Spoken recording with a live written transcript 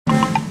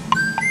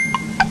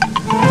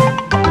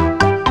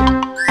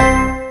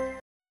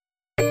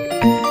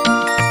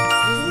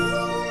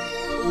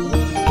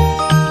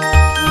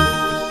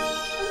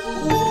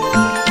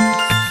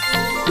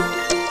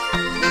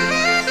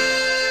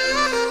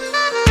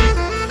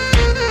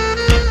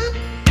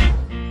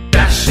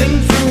dashing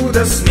through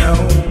the snow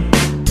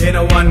in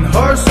a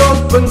one-horse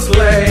open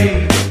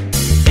sleigh.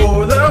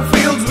 For the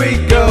fields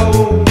we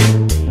go,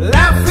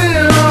 laughing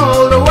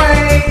all the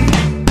way.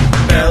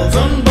 Bells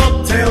on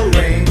bobtail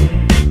ring,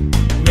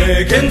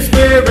 making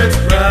spirits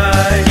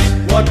bright.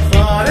 What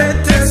fun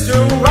it is to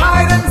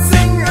ride and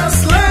sing a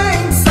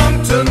sleighing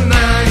song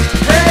tonight.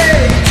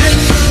 Hey,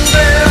 jingle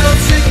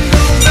bells,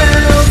 jingle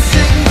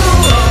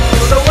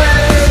all the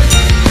way.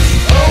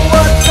 Oh,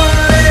 what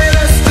fun it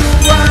is to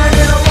ride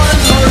in a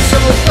one-horse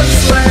open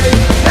sleigh.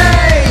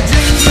 Hey,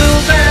 jingle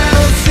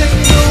bells,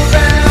 jingle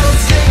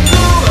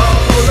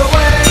all the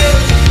way.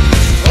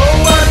 Oh,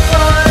 what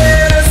fun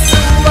it is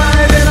to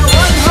ride in a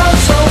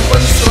one-horse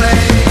open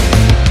sleigh.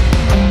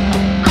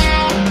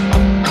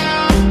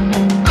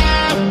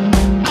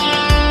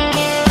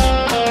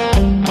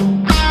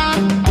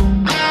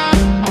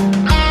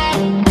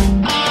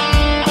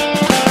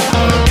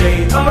 A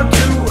day or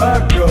two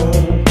ago,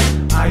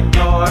 I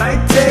thought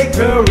I'd take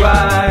a